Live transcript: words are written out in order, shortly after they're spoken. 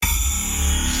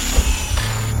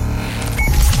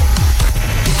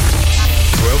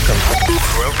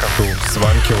батл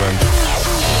Swankyland.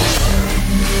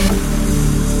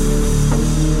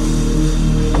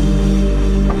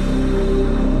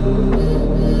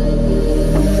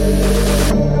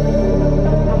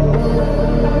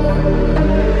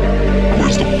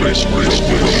 Where's the bass? Where's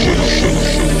the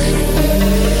bass?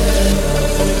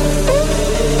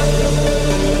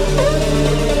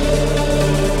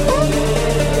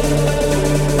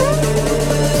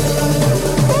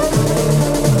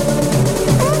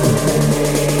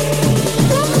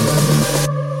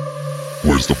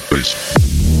 Where's the bass?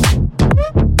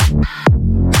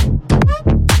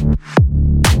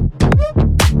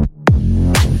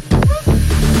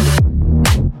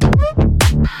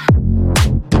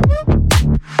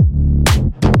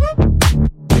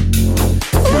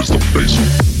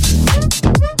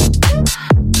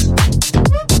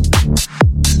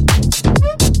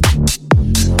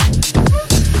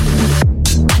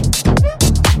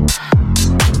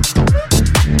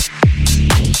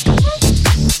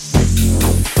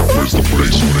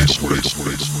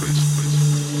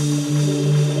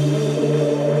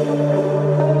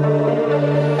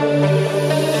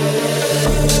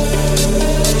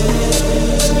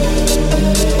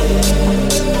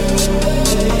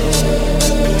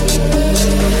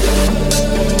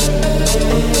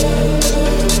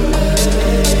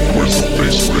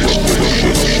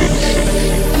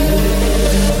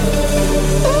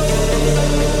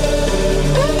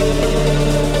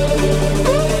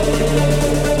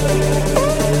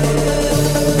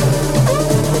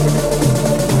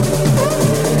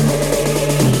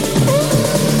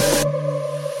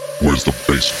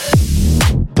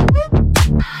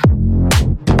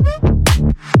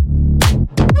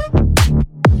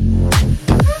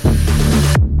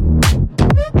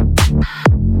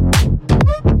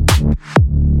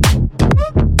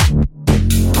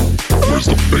 Where's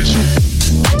the bass?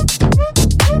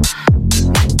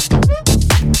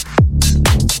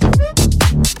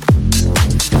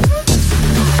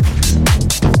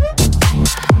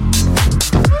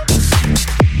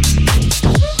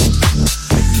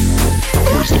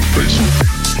 Where's the bass?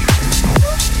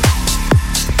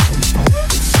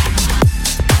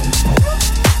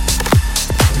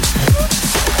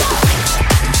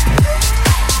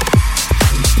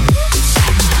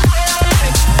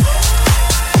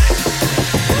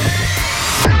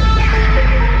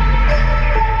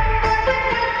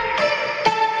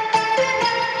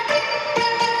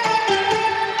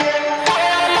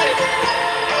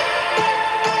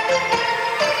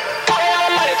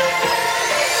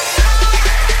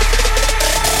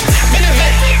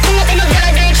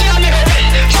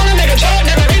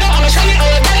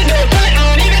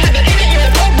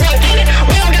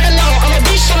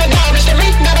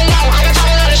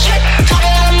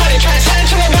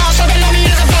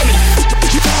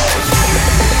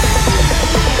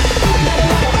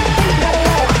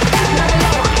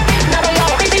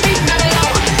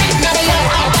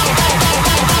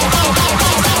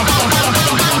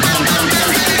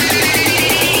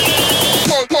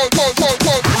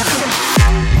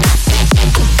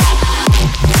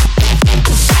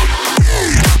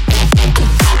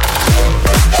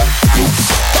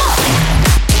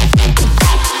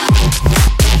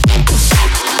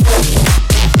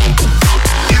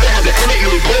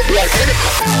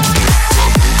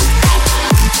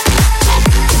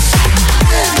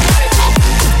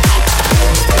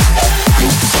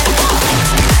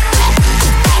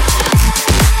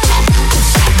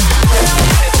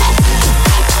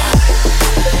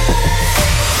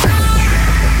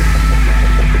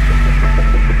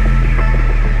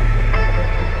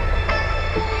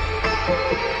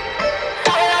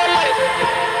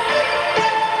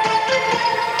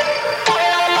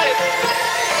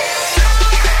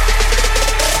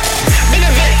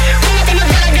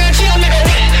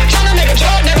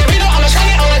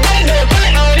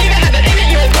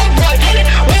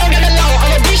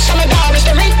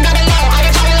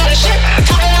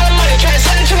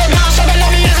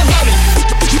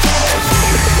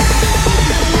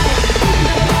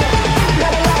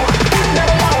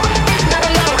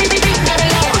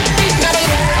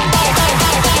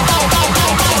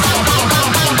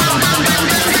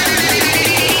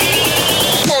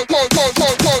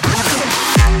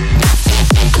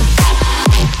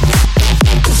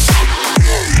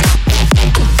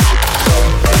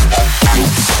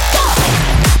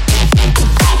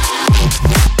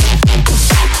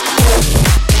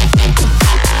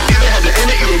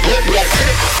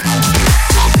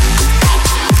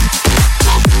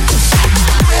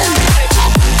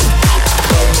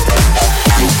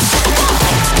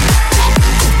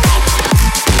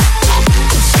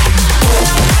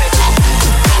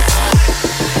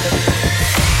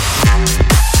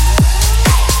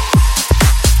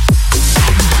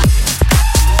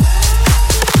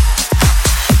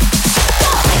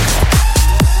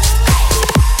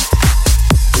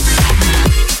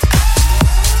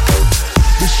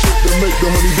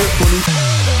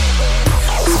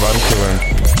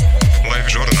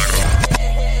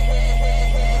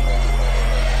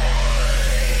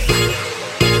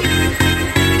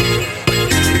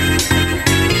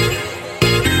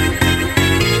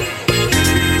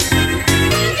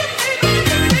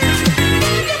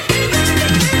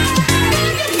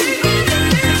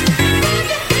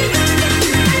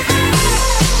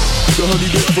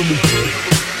 for me.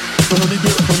 The honey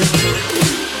dip, honey.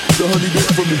 The honey dip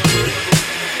for me.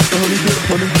 The honey dip,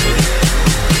 honey.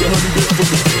 The honey dip for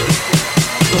me.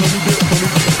 The honey dip, honey.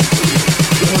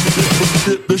 The honey dip for me.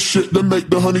 Dip this shit that make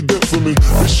the honey dip for me.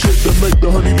 This shit that make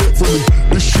the honey dip for me.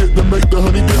 This shit that make the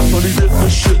honey dip, honey dip.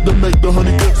 This shit that make the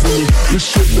honey dip for me. This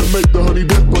shit that make the honey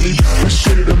dip, honey. This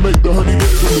shit that make the honey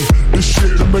dip for me. This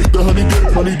shit that make the honey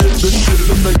dip, honey dip. This shit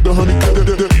that make the honey dip,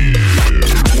 dip, dip.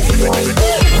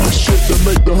 This shit that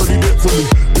make the honey dip for me.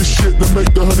 This shit that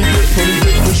make the honey dip, honey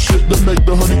dip. This shit that make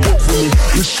the honey dip for me.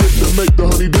 This shit that make the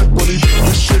honey dip, honey.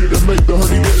 This shit that make the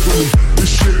honey dip for me. This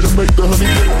shit that make the honey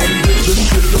dip, honey dip. This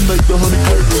shit that make the honey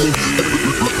dip for me.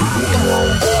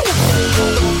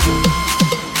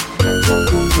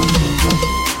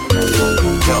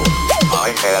 Now, I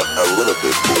have a little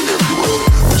bit for everyone.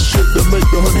 This shit that make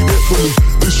the honey dip for me.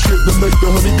 This shit that make the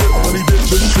honey dip, honey dip.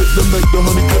 This shit that make the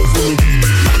honey dip for me.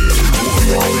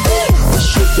 This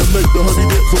shit that make the honey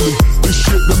dip for me. This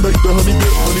shit that make the honey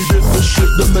dip, honey dip. This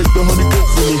shit that make the honey dip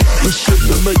for me. This shit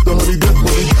that make the honey dip,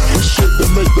 honey. This shit that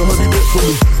make the honey dip for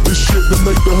me. This shit that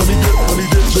make the honey dip, honey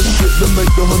dip. This shit that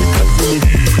make the honey dip for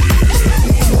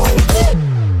me.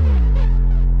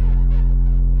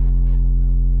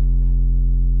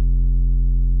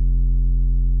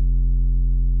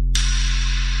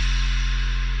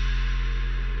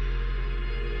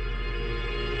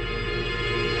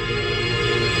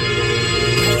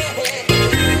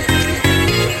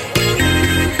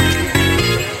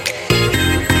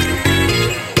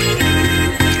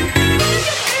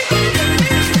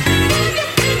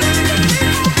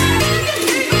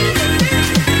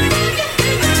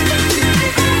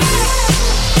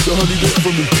 The honey dip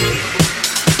for me.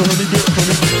 The honey dip,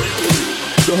 honey.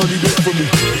 The honey dip for me.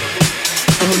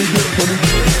 The honey dip, honey.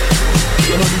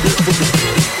 The honey dip for me.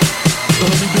 The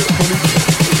honey dip, honey.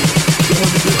 The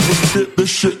honey dip for me. Dip this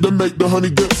shit that make the honey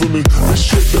dip for me. This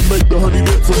shit that make the honey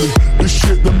dip for me. This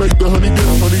shit that make the honey dip,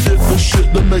 honey dip. This shit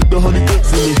that make the honey dip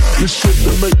for me. This shit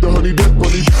that make the honey dip,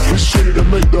 honey. This shit that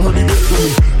make the honey dip for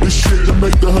me. This shit that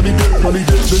make the honey dip, honey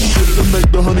dip. This shit that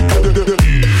make the honey dip, dip, dip.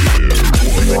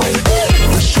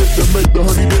 This shit that make the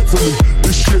honey dip for me.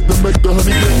 This shit that make the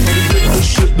honey dip, honey dip. This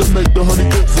shit that make the honey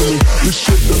dip for me. This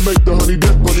shit that make the honey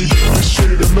dip, honey. This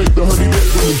shit that make the honey dip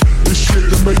for me. This shit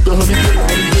that make the honey dip,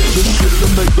 honey dip. This shit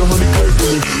that make the honey dip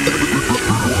for me.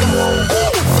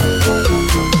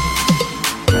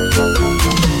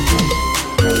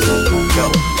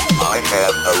 Now, I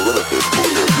have a little bit for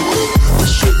everyone.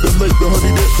 This shit that make the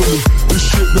honey dip for me. This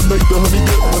shit that make the honey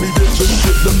dip, honey dip. This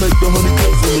shit that make the honey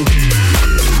dip for me.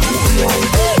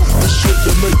 This shit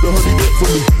that make the honey dip for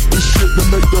me. This shit that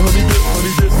make the honey dip,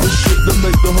 honey dip. This shit that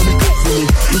make the honey dip for me.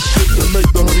 This shit that make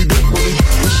the honey dip, honey.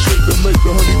 This shit that make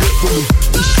the honey dip for me.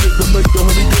 This shit that make the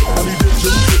honey dip, honey dip.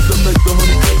 This shit that make the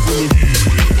honey dip for me.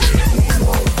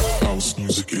 House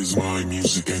music is my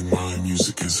music and my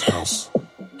music is house.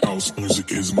 House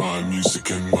music is my music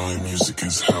and my music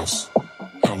is house.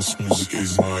 House music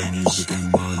is my music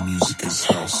and my music is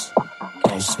house.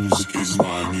 House music is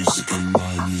my music and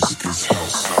my music is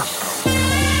house.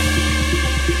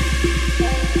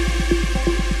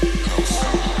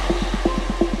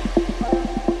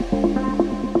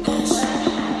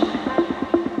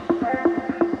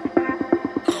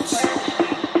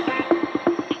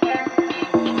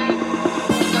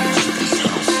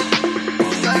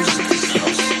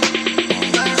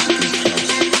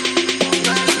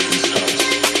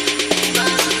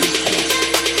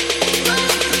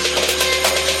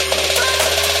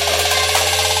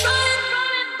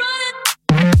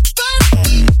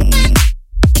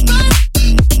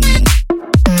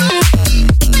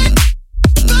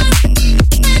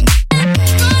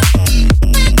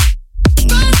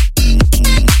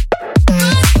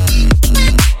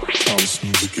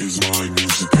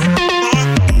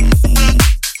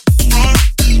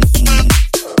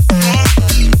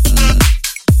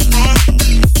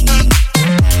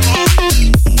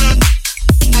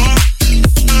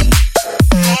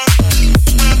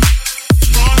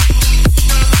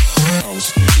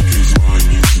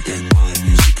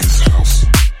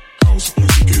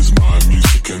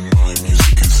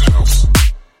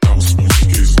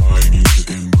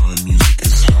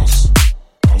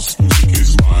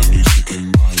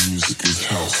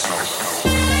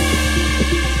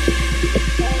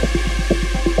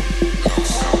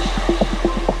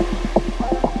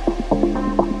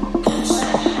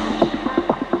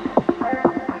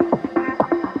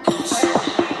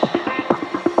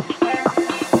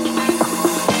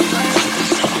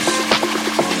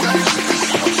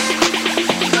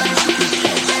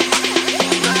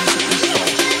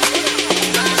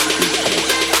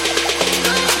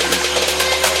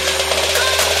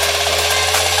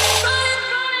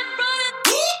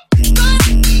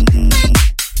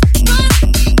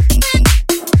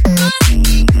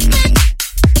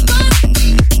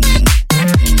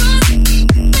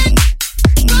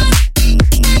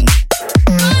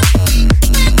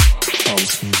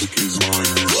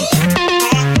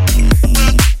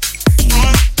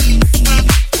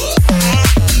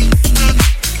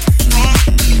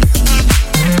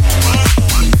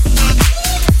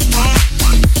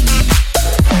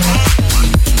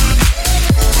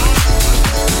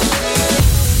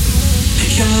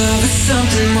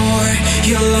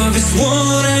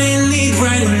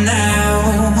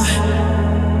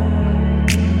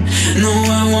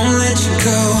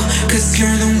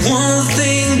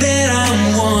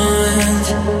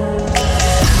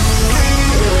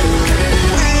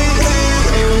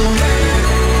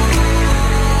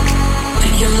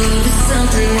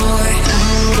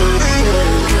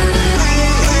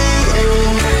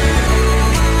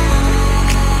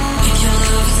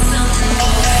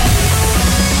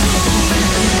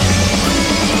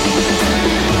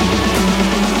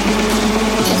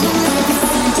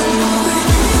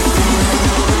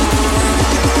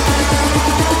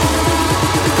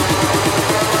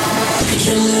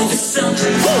 love is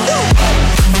something more.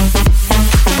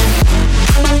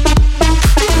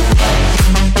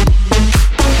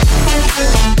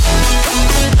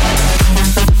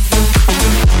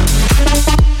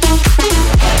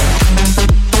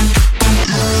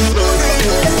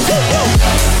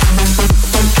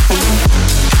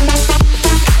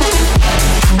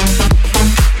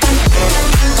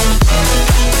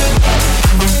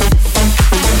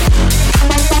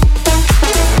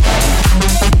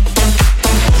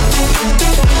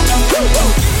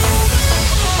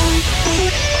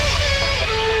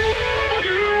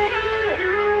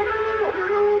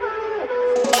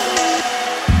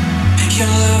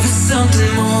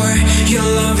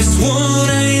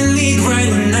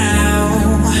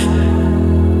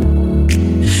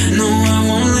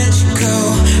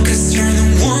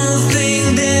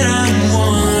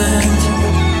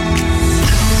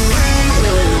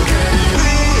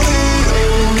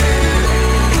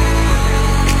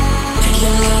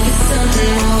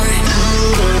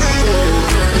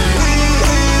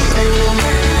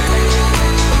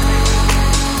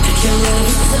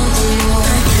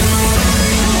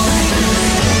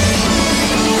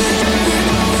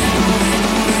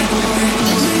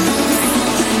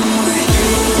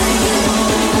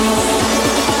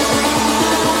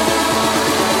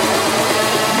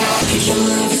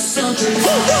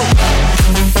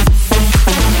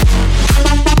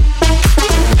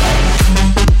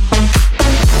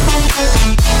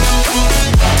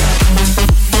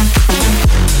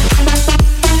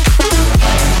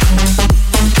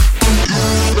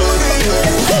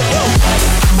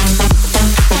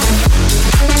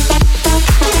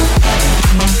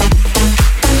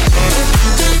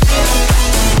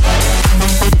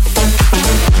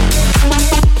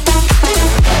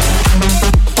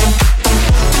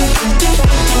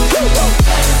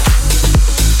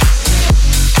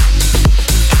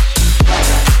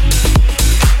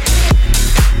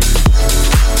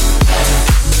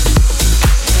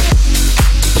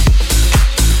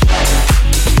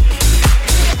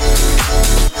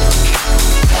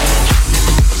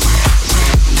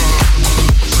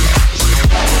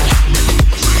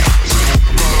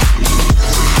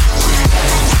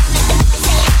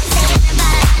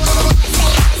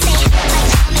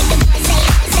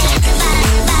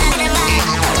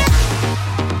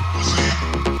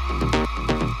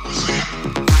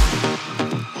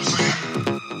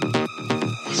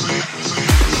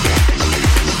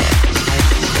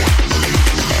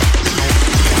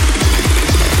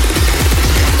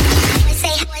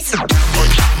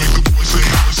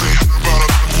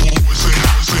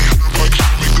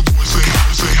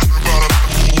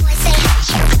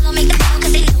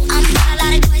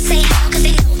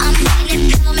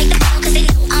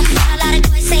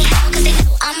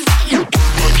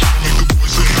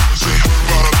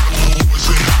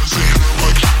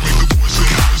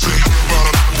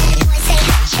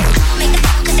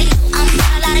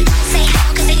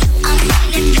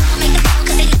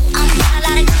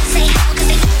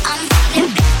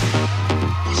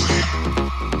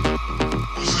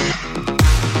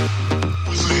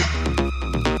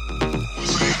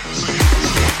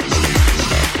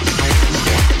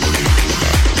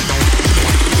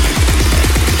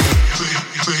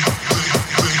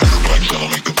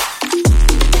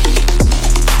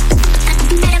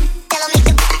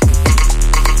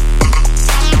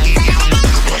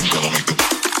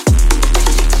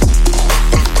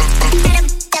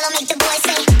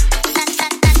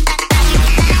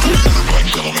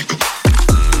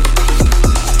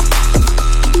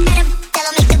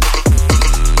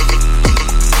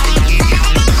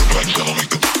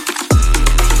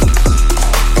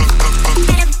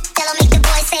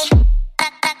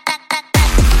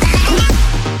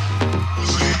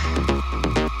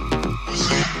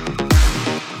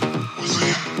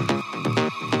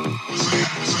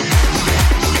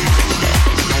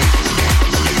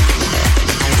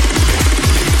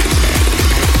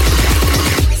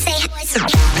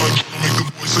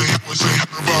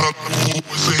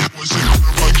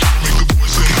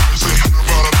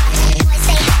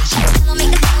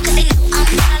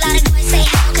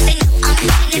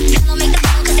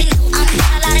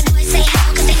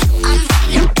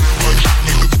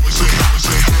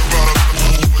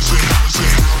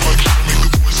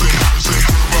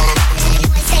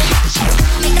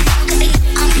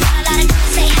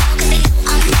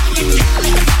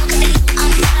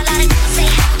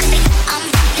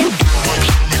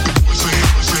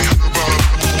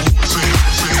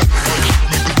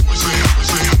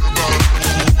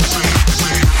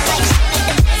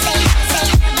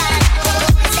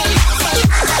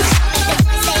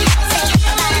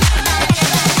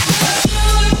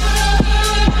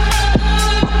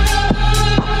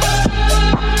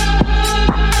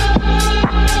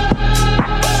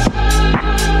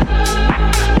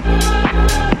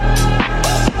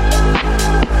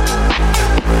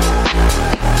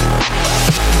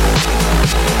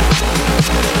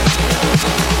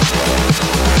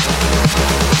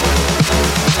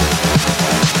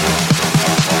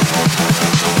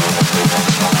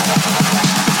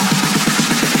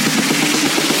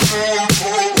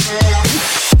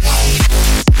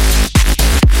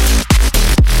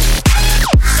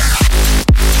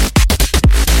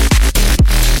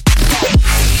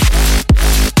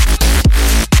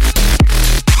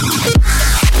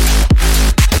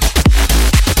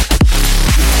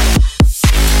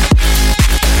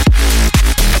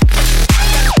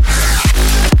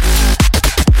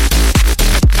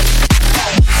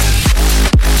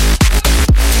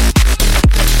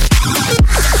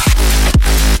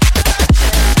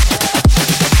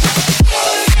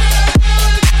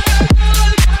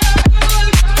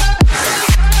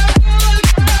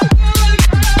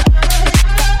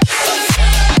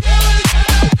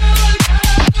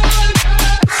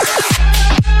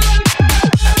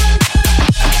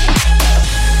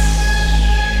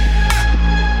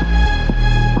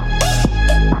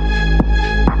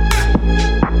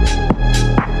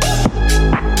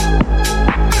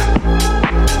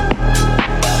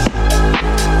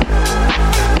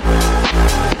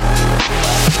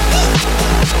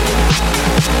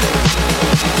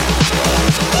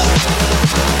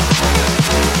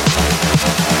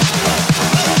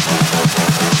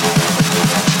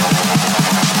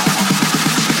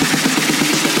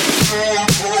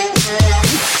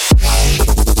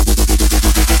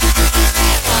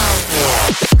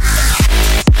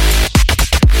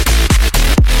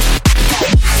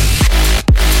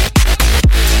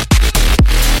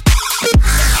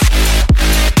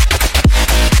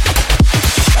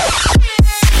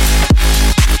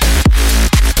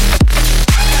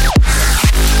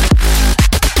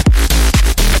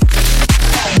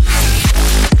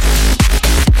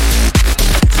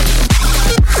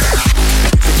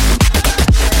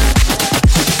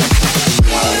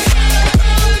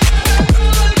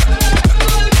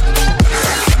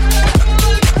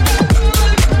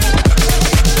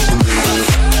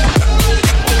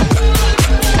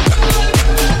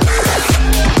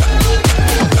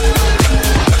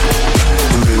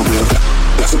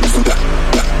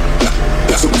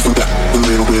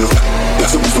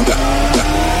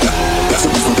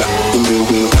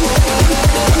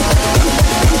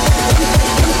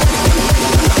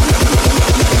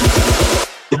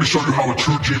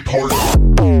 true J party.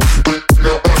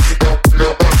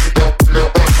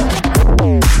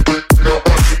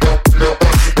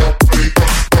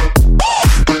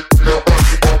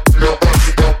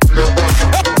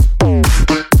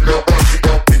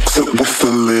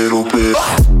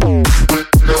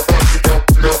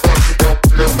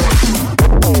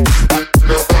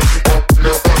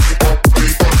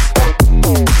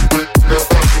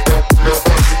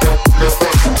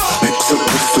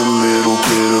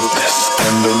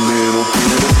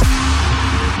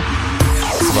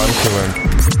 Swankyland.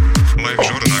 Live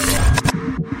журнал.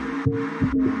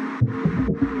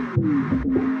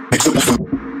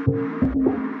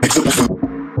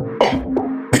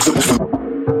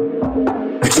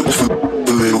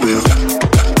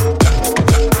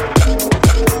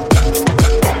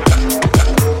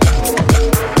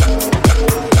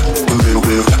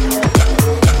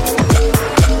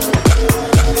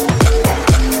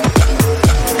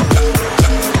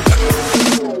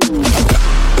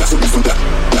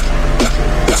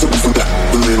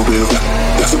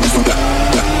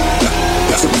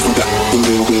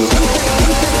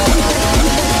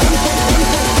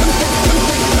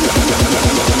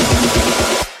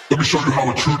 Let me show you how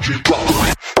a true J drop.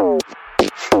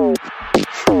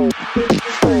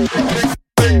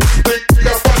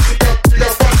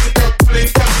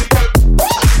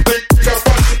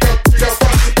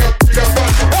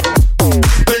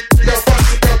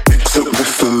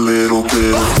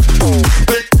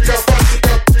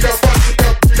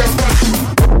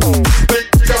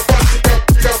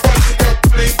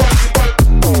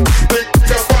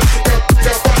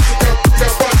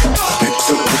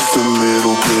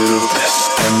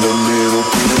 And a little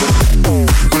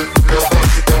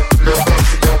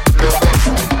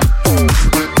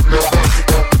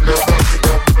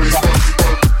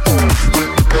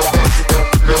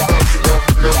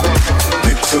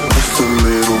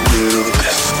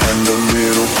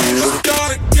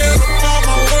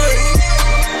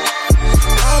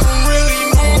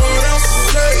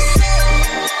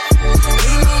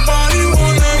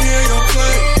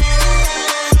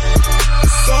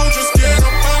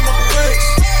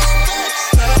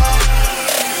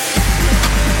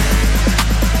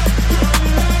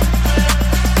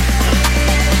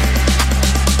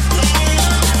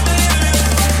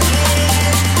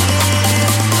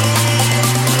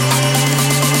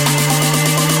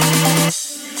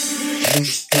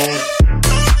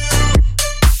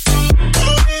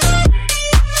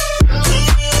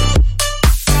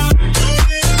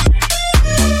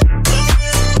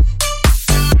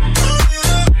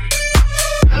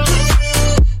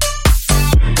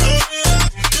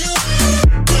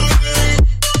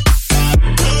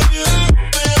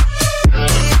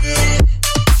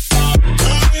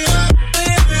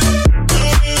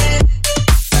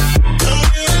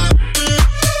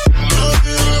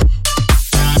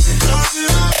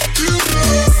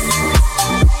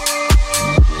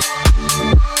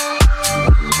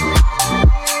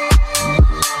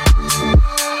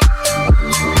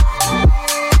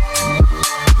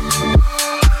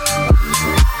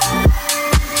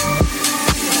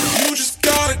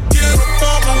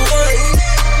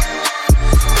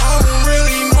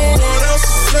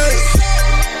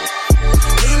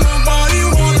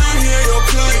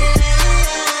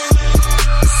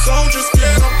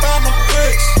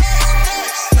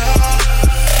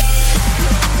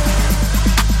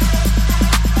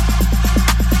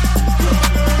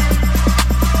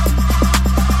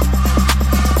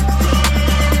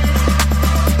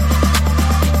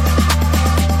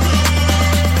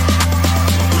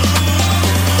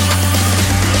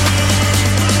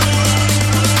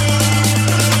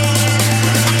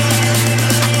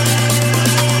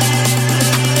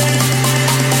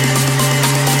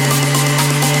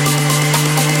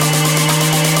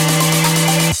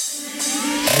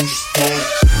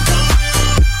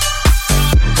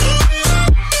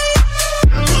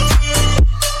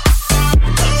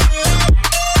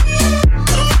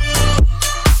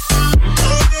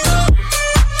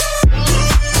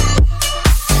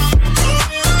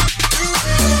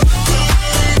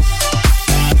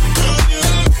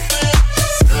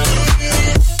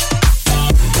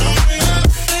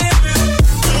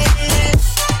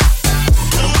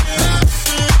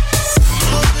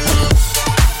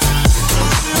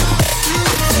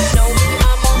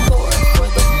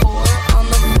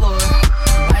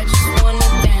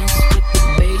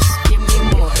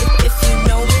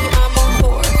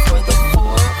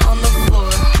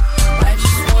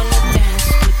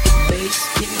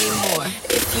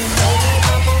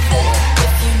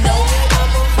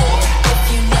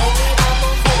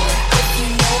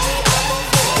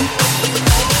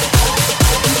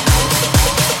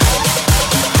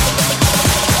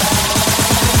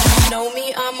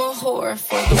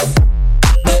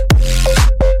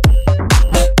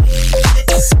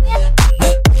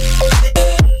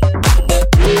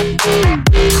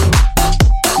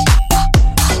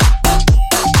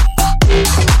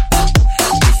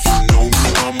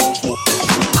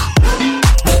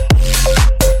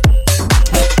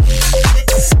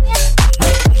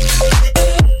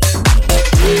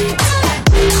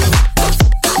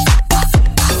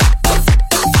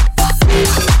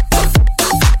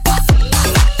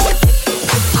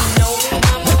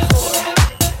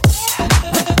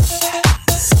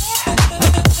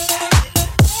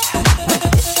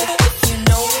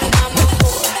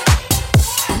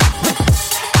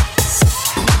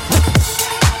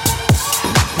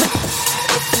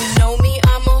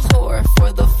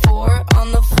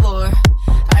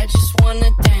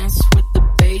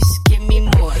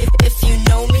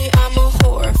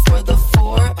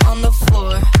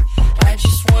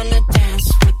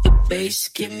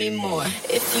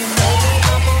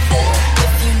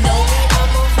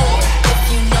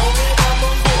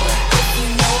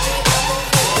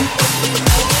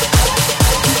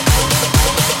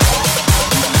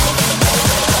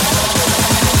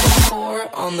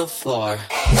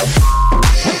car.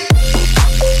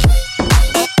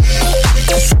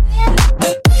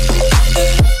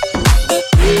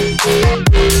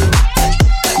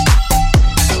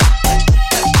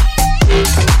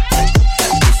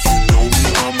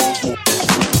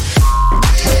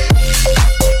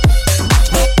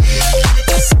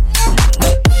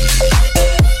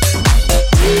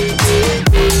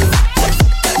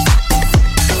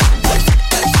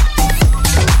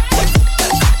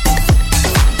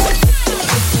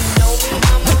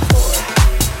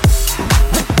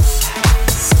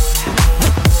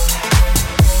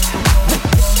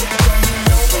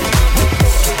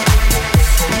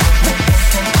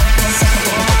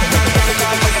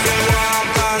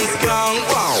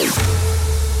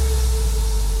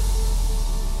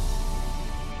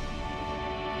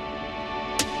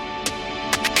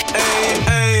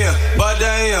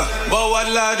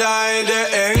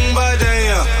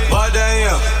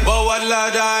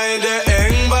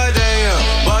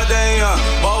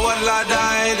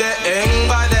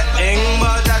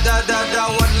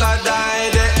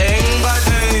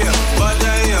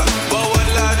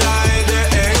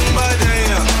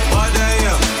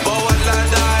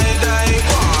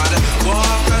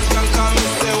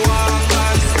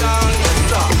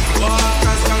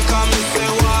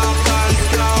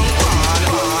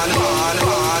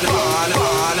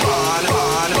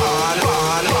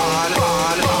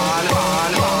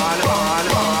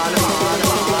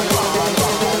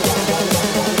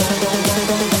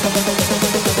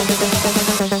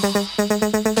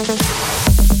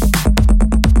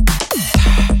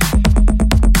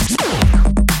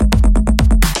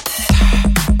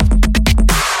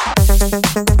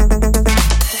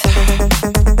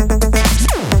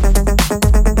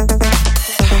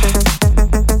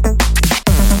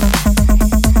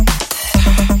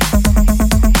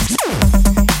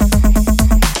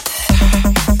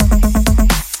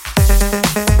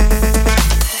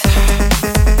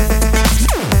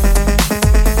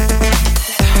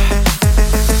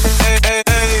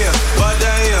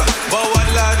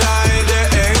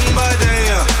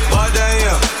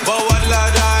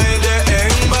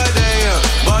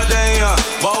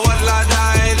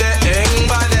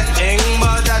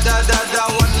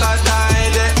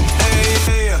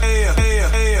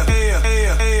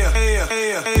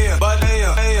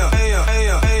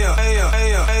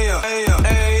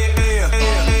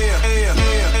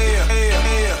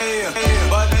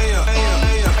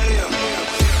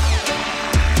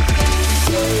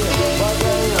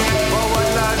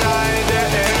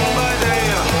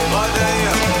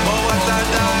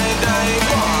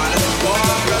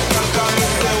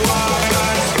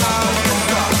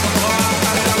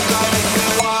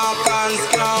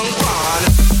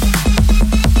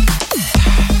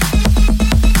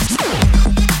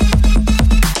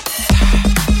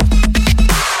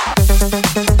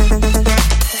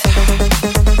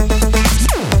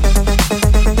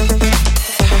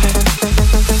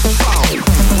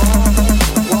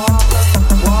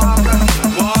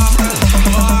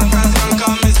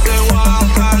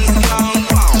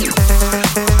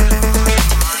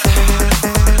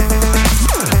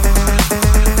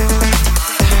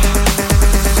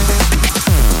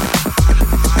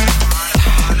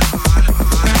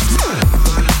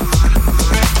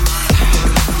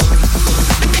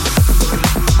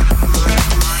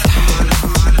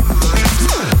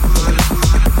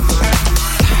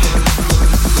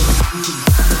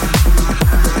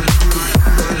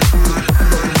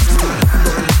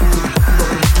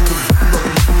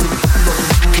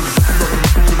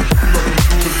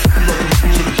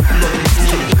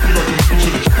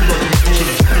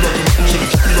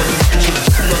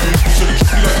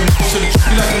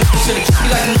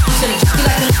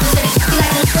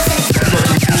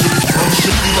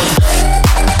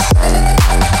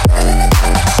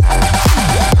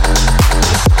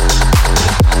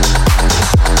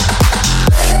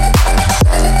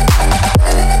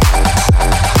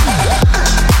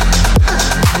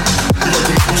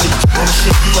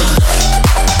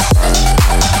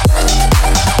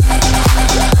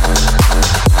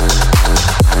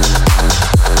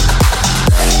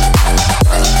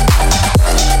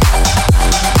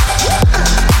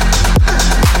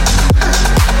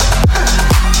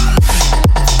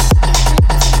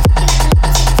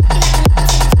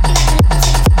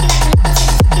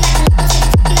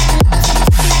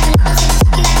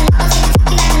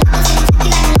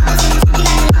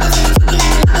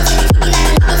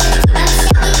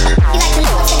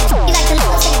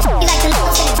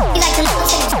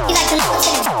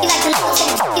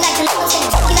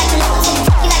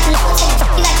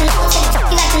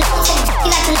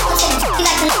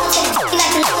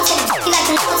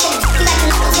 Like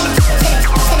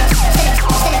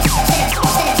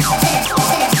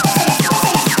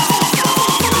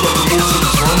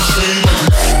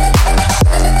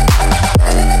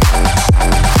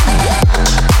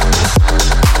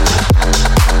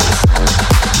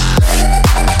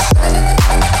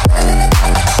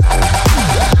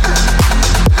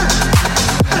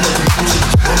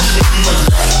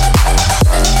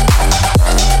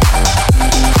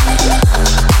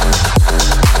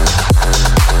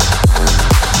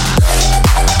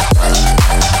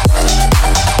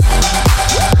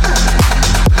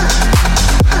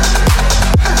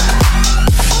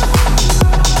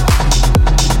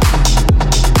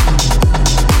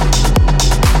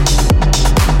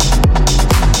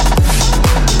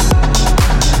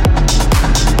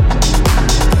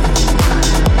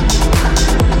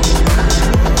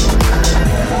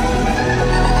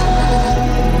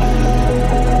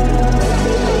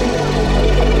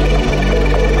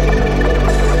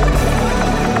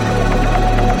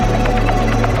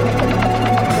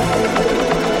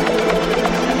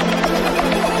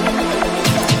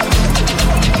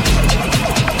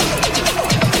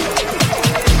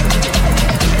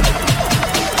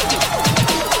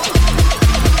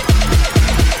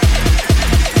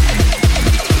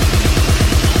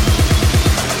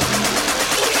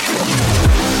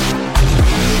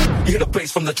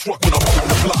bass from the truck when I'm on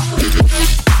the block.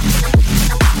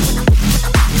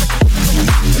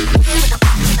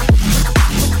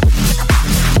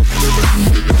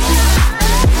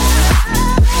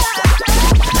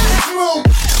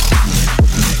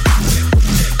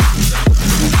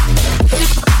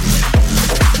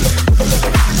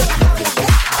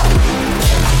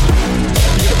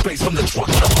 From the truck,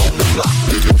 I'm on the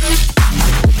block.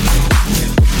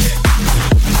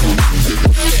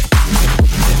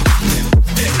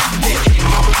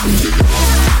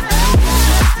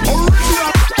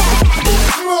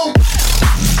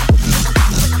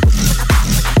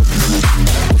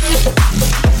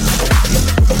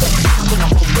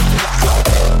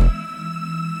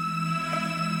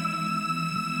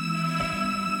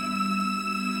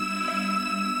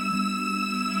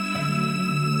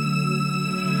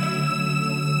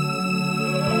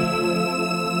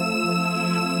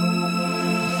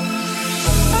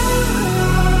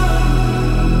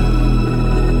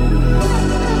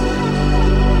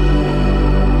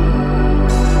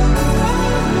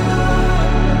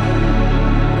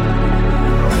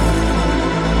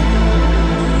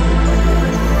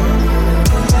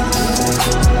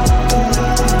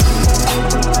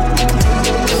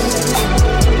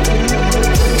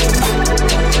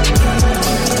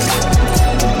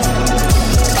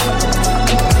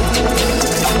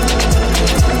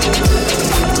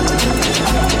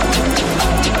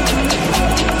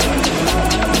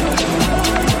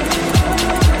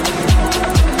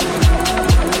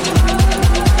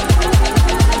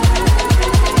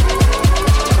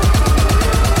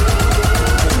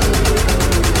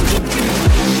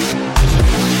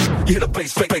 You hear the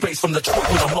bass from the truck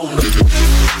when I'm on the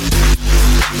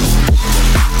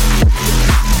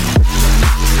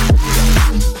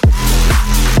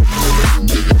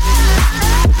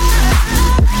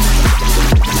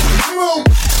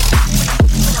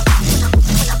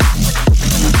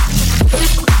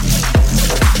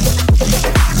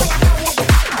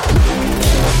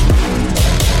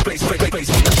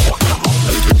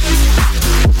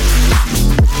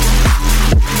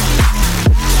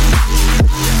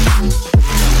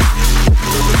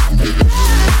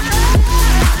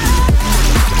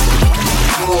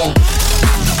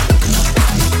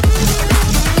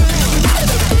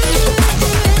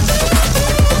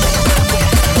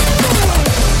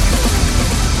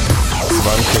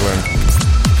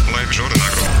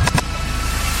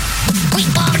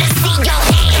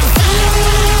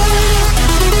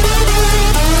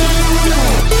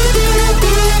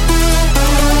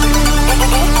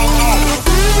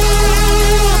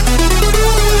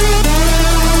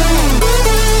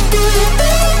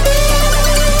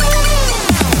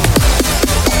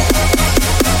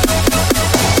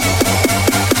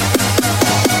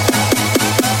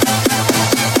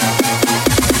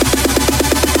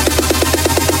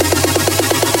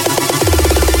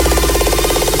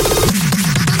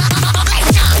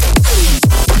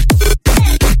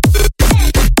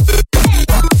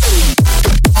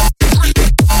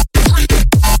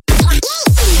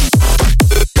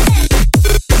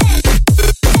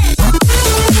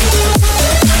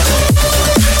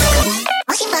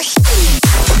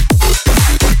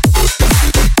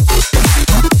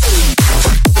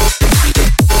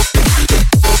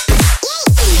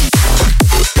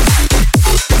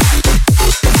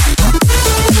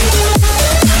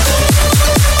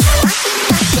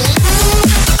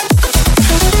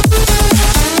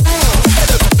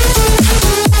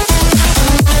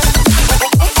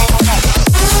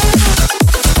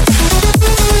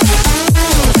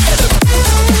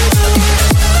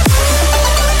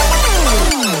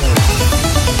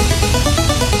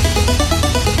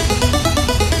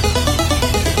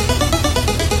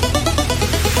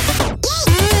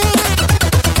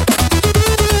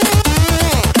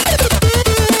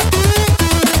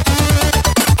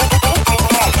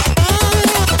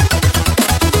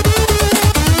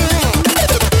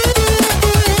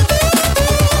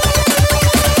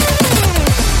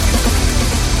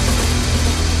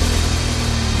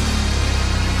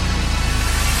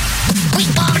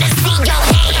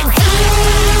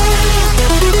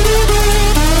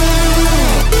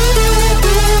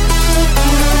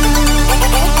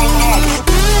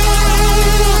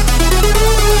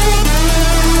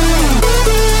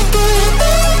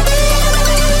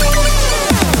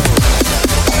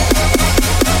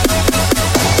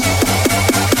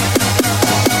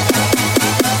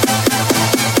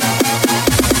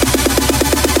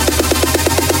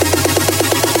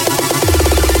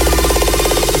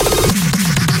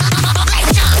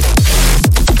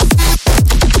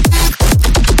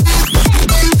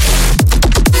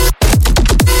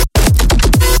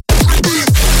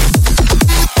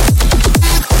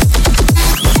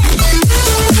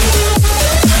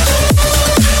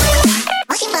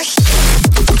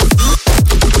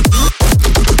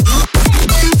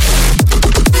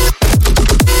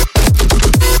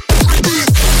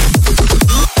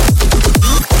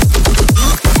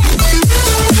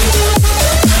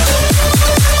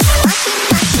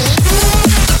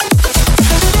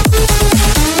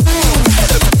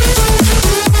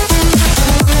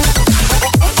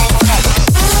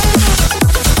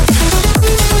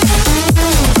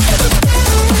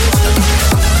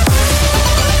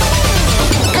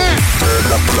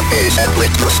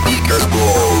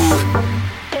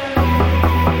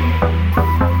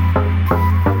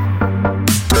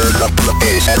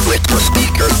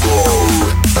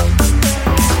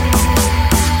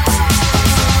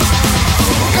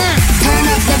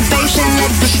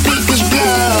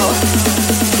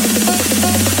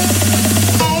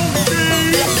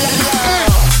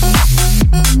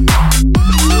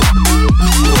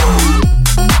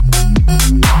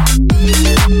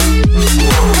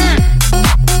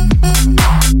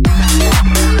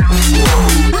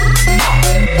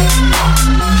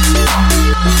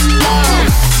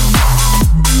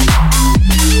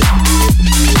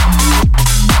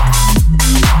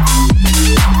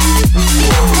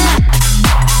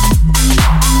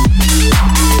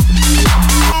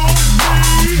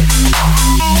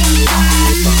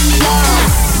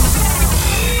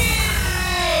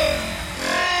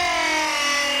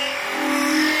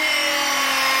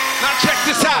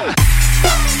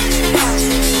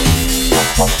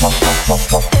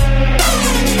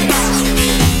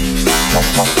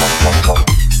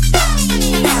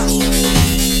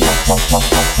Let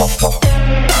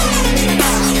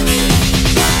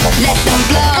them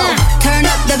blow. Turn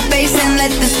up the bass and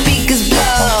let the speakers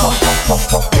blow.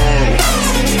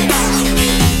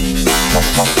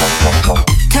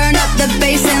 Turn up the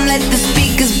bass and let the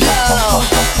speakers blow.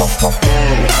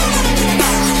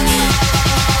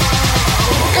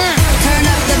 Turn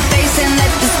up the bass and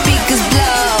let the speakers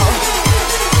blow.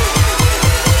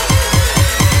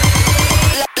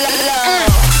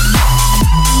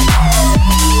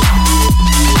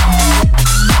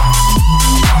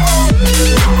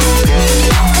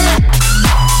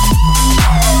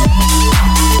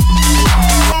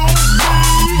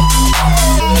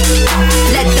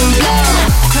 Let them blow.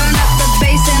 Turn up the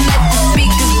bass and let the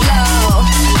speakers blow.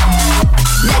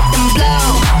 Let them blow.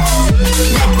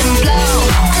 Let them blow.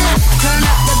 Turn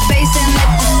up the bass and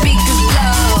let the speakers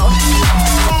blow.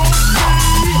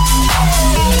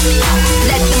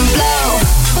 Let them blow.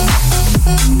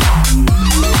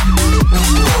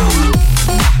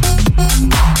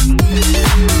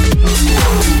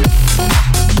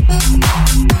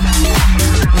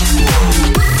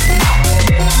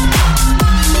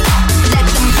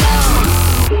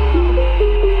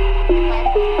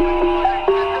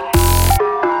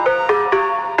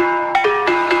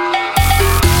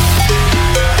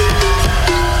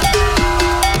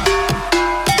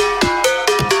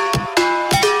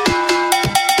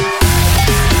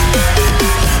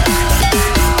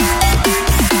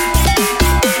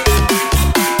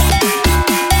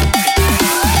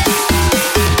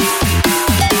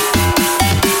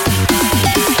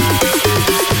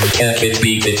 F it,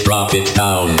 beat it, drop it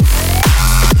down.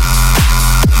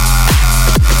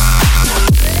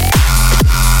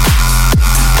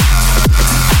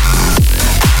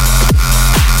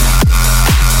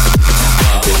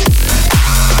 Drop it.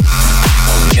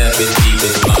 F it, beat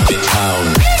it, drop it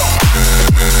down.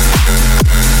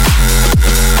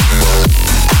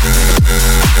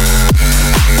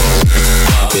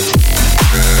 Drop it.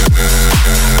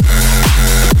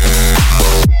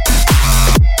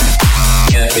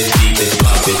 F it, beat it,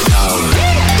 drop it down.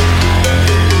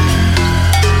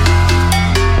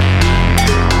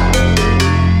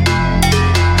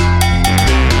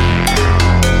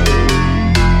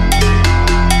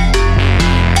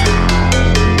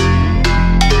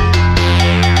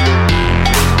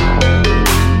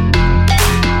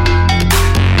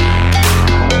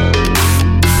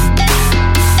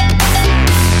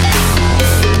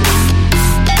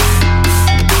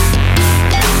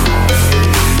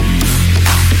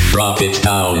 Drop it down. Drop it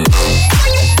down.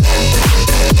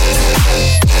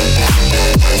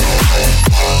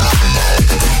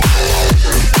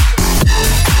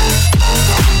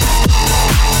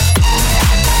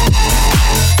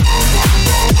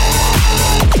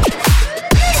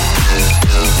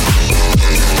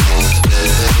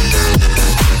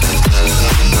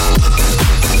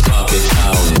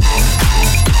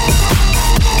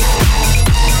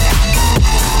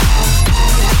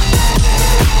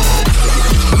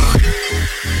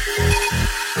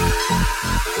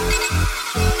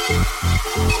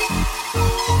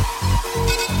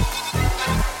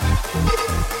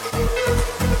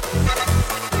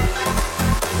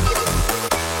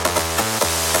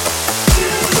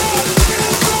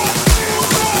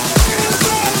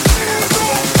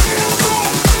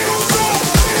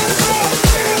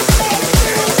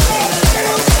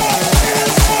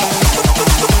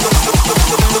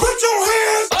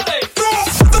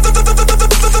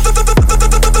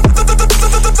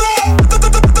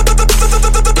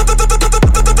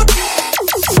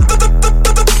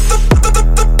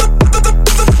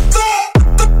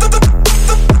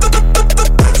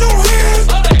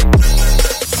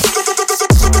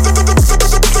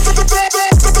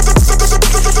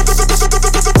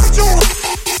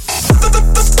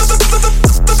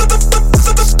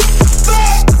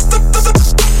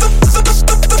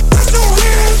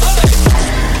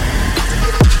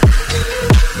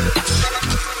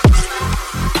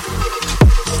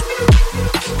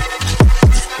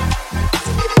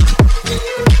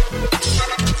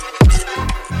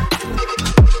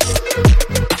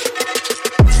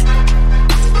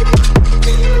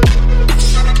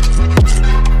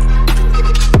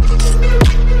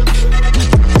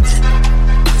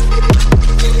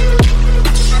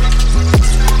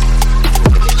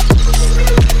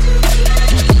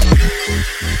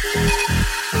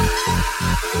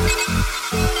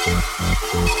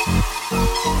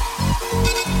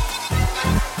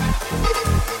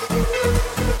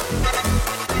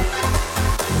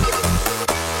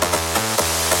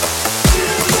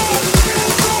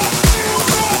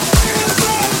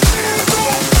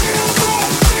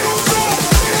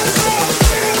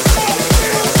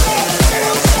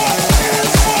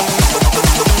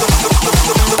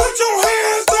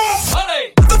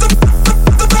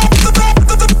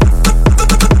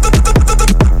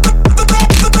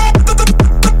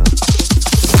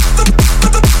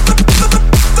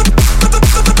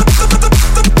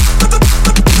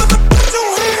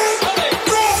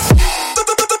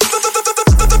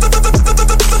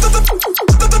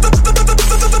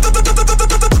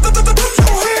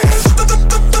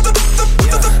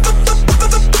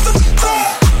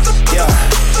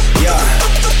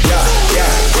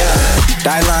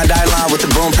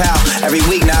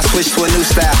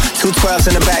 12s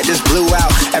in the back just blew out.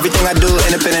 Everything I do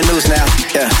end up in the news now.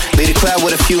 Yeah, lead the club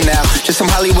with a few now. Just some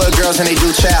Hollywood girls and they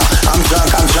do chow. I'm drunk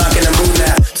in the mood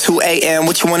now. 2 a.m.,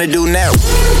 what you wanna do now?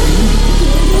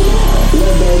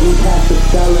 Yeah, baby, pass the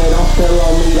cellar. Don't spill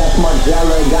on me, that's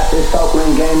Margella. Got this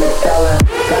Oakland game exceller.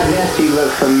 Goddamn, she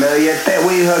look familiar. Think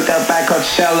we hooked up at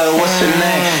Coachella. What's her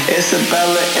name?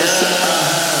 Isabella.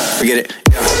 Forget it.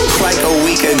 It's like a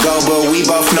week ago, but we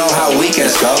both know how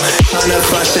weekends go. Tryna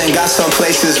function, got some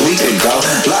places we could go.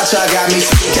 Lot y'all got me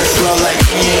speaking slow like,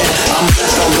 yeah, I'm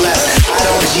blessed. I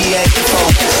don't GAFO.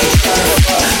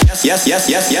 Yes.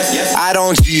 I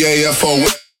don't GAFO.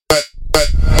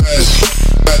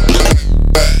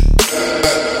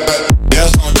 Yes,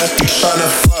 I'm just be tryna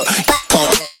fuck.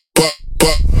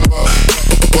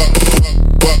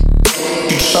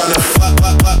 You tryna fuck.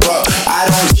 I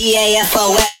don't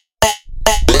GAFO.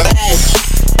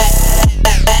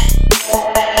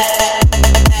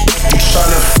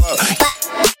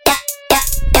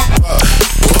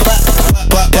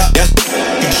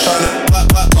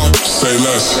 Say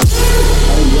less.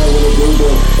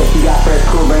 If you got friends,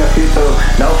 cool, bring a few too.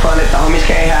 No fun if the homies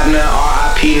can't have none.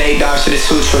 R.I.P. Nate Dogg, shit is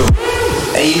too true.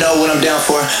 And you know what I'm down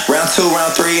for. Round 2,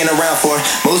 round 3, and a round 4.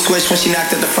 Mood switch when she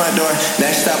knocked at the front door.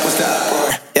 Next up was the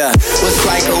uproar. Yeah, was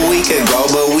like a week ago,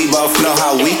 but we both know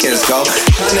how weekends go.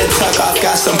 Tryna tuck off,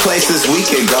 got some places we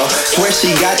could go. Swear she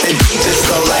got the deepest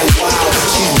flow, like wow,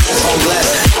 she's so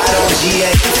blessed. I don't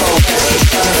GAFO.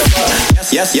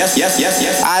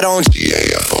 Yes. I don't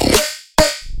GAFO.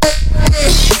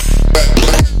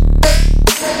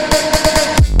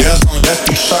 Yes, I'm just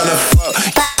be tryna fuck.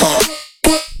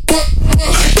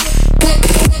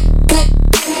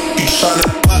 You tryna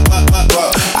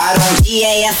fuck. I don't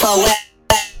GAFO.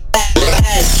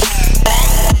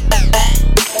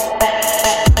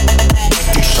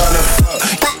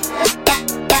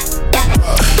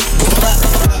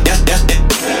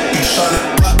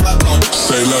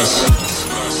 Say less.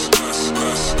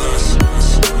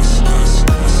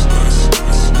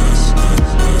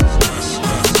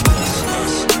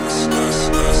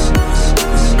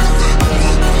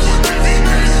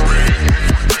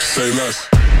 Say less.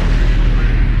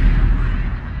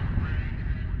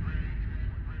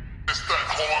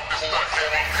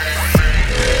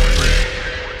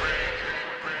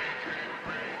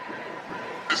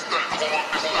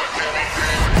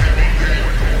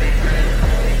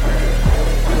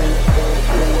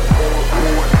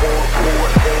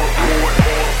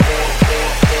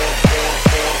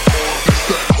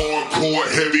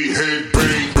 Heavy head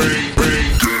bang, bang,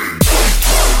 bang, gang.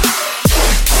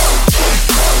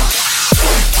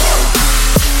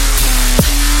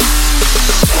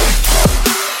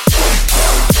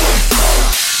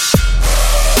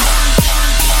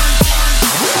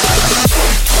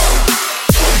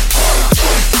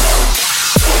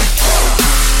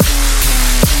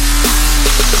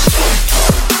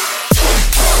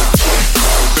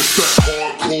 It's that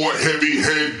hardcore heavy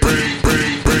head bang,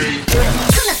 bang, bang.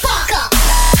 Turn the fuck up.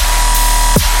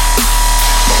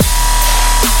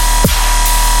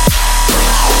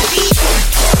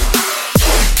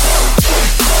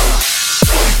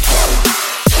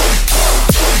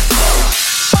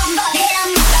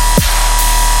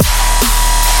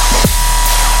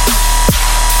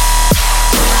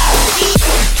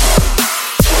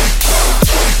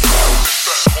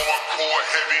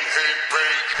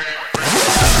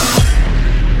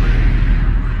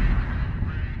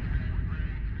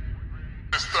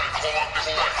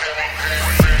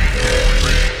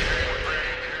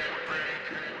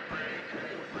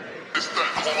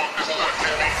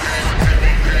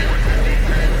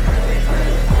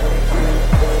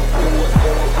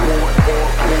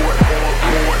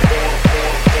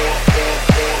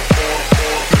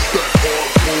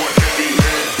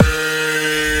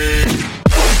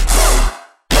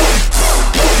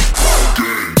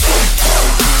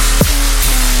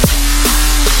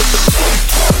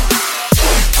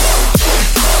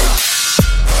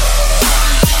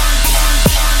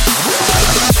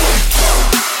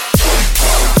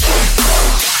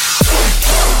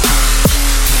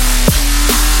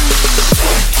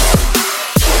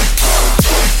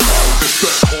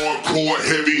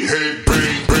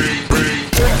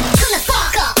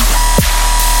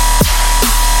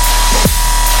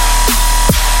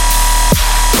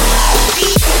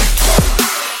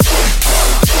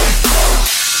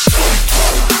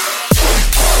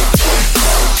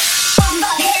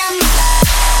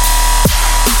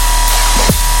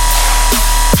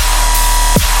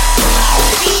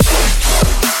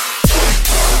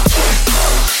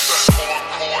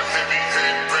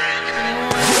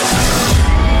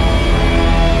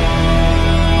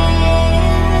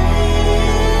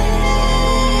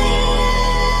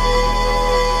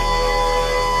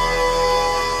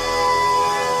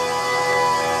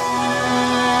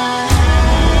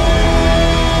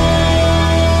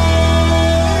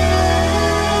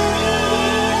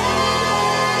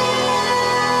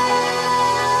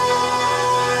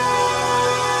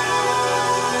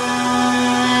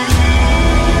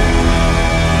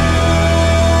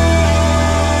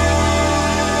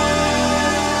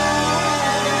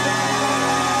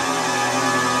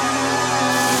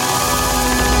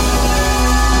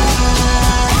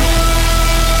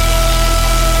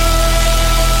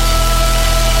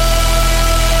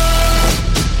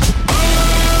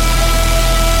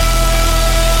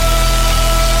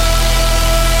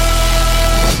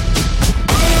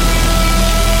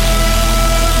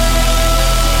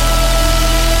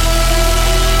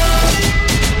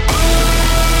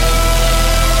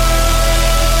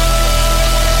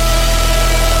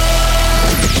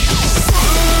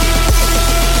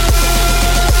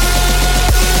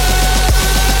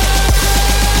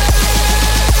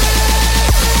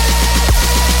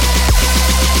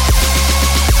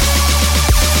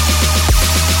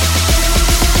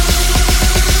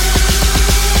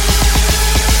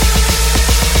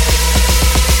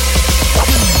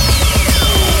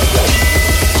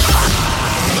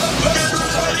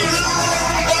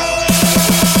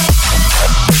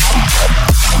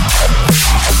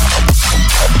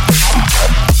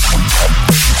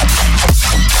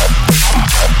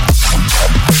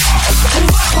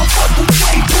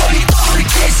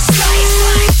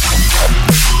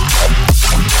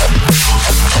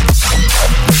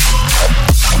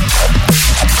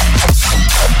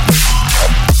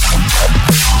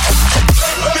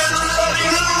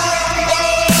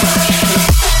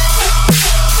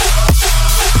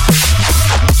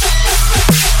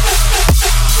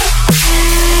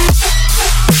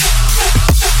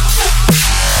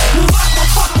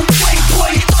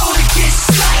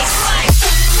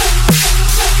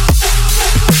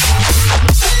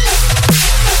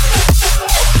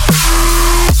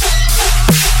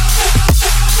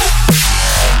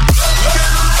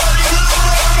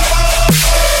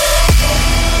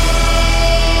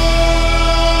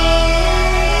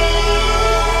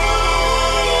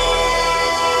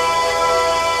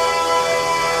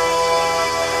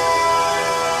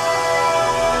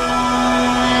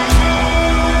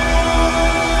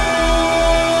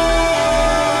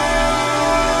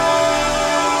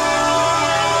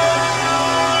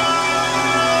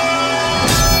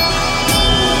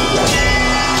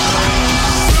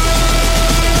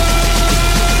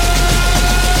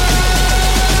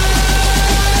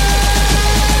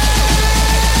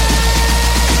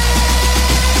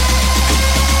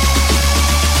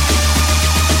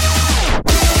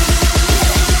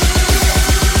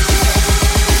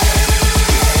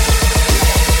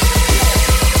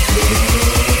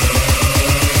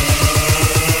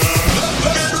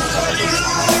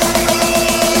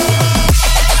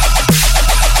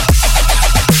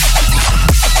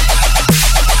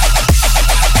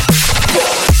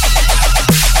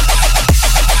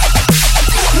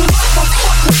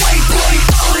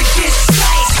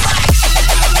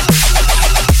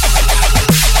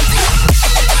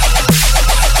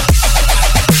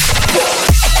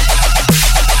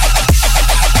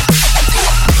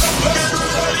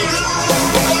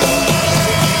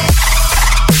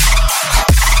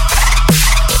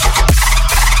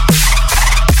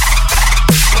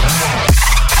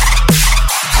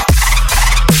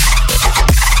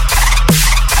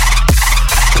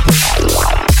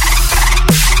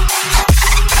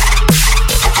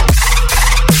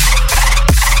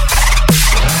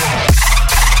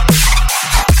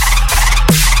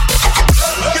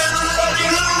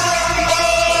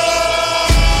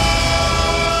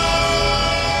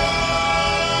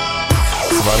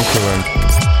 Swankyland.